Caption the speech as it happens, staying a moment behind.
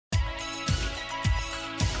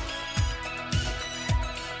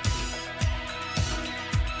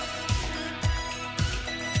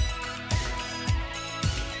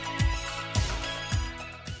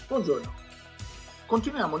Buongiorno,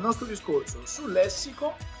 continuiamo il nostro discorso sul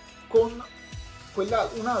lessico con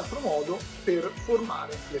un altro modo per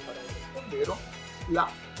formare le parole, ovvero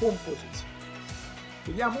la composizione.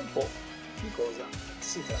 Vediamo un po' di cosa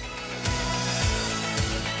si tratta.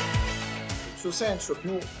 Il suo senso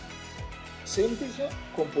più semplice,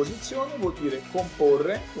 composizione, vuol dire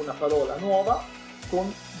comporre una parola nuova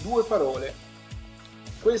con due parole.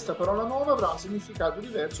 Questa parola nuova avrà un significato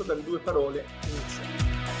diverso dalle due parole iniziali.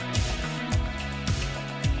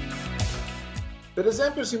 Per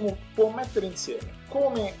esempio si può mettere insieme,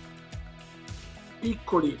 come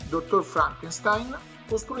piccoli dottor Frankenstein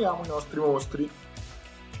costruiamo i nostri mostri.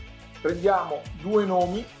 Prendiamo due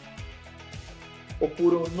nomi,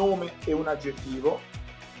 oppure un nome e un aggettivo,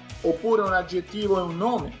 oppure un aggettivo e un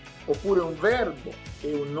nome, oppure un verbo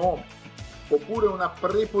e un nome, oppure una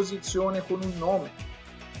preposizione con un nome,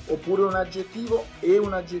 oppure un aggettivo e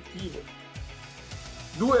un aggettivo,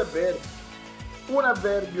 due avverbi, un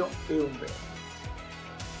avverbio e un verbo.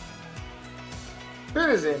 Per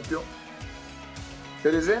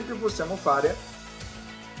esempio possiamo fare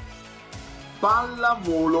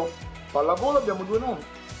pallavolo. Pallavolo abbiamo due nomi.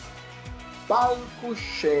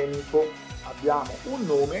 Palcoscenico abbiamo un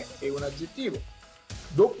nome e un aggettivo.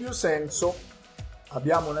 Doppio senso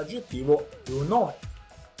abbiamo un aggettivo e un nome.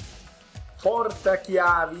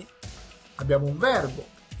 Portachiavi abbiamo un verbo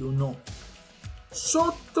e un nome.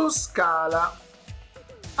 Sottoscala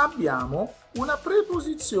abbiamo una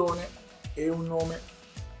preposizione e un nome.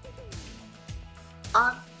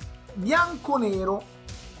 A bianco-nero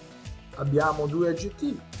abbiamo due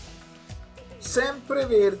aggettivi.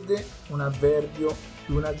 Sempreverde un avverbio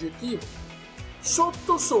più un aggettivo.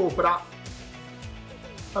 Sottosopra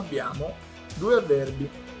abbiamo due avverbi,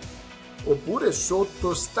 oppure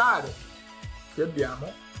sottostare che abbiamo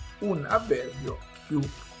un avverbio più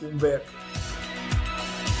un verbo.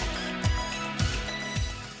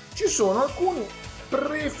 Ci sono alcuni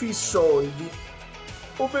prefissoidi,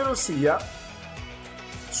 ovvero sia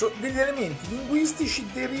degli elementi linguistici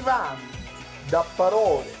derivanti da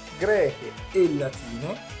parole greche e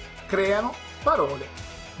latine, creano parole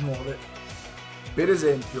nuove. Per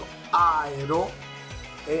esempio, aero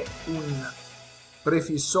è un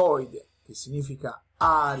prefissoide che significa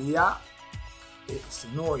aria, e se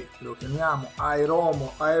noi lo chiamiamo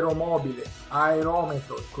aeromobile,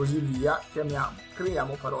 aerometro e così via,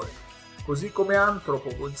 creiamo parole. Così come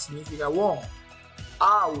antropo significa uomo,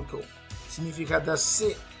 auto significa da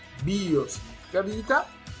sé, bio significa vita,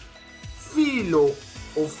 filo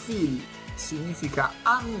o fil significa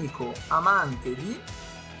amico, amante di,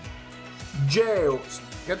 geo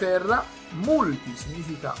significa terra, multi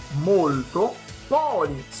significa molto,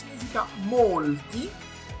 poli significa molti,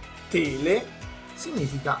 tele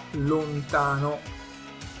significa lontano.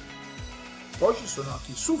 Poi ci sono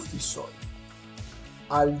anche i suffissoidi.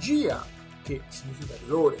 Algia, che significa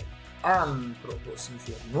dolore, antropo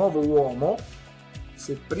significa di nuovo uomo,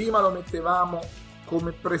 se prima lo mettevamo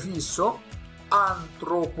come prefisso,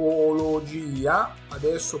 antropologia,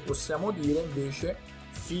 adesso possiamo dire invece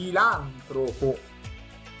filantropo.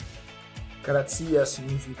 Crazia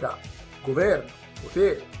significa governo,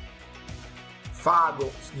 potere,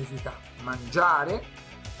 fago significa mangiare,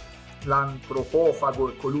 l'antropofago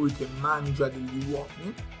è colui che mangia degli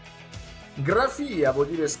uomini, grafia vuol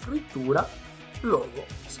dire scrittura, logo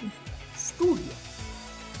significa studio.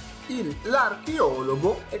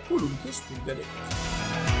 L'archeologo è colui che studia le cose.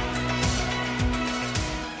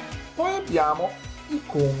 Poi abbiamo i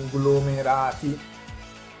conglomerati.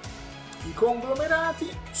 I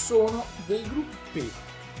conglomerati sono dei gruppi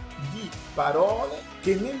di parole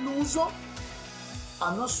che nell'uso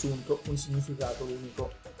hanno assunto un significato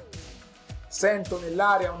unico. Sento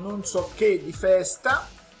nell'aria un non so che di festa,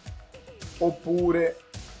 oppure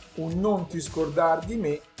un non ti scordar di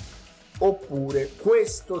me, oppure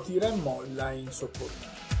questo tira e molla è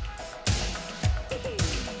insopportabile.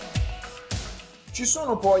 Ci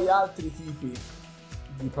sono poi altri tipi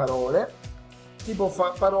di parole, tipo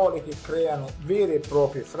parole che creano vere e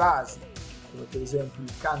proprie frasi, come per esempio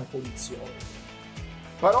il cane poliziotto.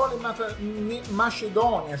 Parole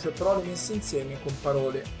macedonia, cioè parole messe insieme con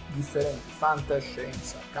parole differenti,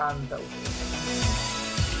 fantascienza, cantautore.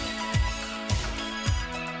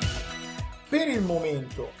 Per il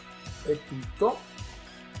momento è tutto,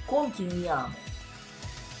 continuiamo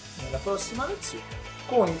nella prossima lezione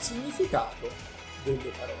con il significato delle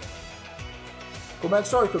parole. Come al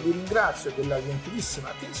solito vi ringrazio della gentilissima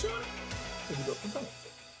attenzione e vi do appuntamento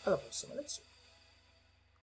alla prossima lezione.